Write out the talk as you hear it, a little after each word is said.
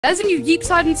There's a new Yeeps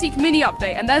hide and seek mini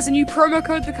update, and there's a new promo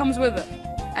code that comes with it.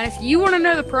 And if you want to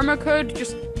know the promo code,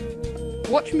 just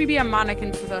watch me be a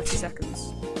mannequin for 30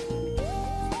 seconds.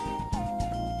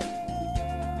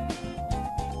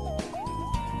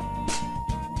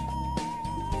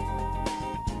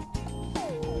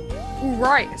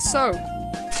 Alright, so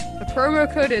the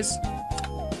promo code is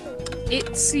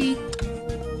Itsy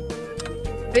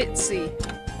Bitsy.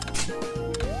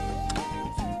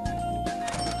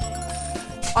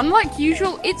 Unlike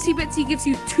usual, Itsy Bitsy gives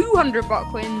you 200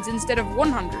 BUTTCOINS instead of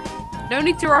 100. No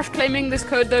need to rush claiming this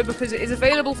code though, because it is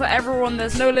available for everyone,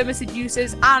 there's no limited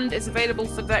uses, and it's available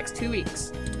for the next 2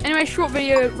 weeks. Anyway, short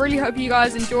video, really hope you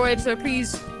guys enjoyed, so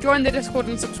please join the Discord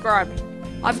and subscribe.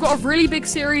 I've got a really big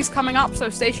series coming up, so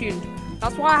stay tuned.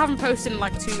 That's why I haven't posted in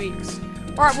like 2 weeks.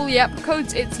 Alright, well, yep,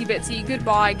 code's Itsy Bitsy,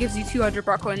 goodbye, gives you 200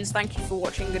 BUTTCOINS, thank you for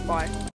watching, goodbye.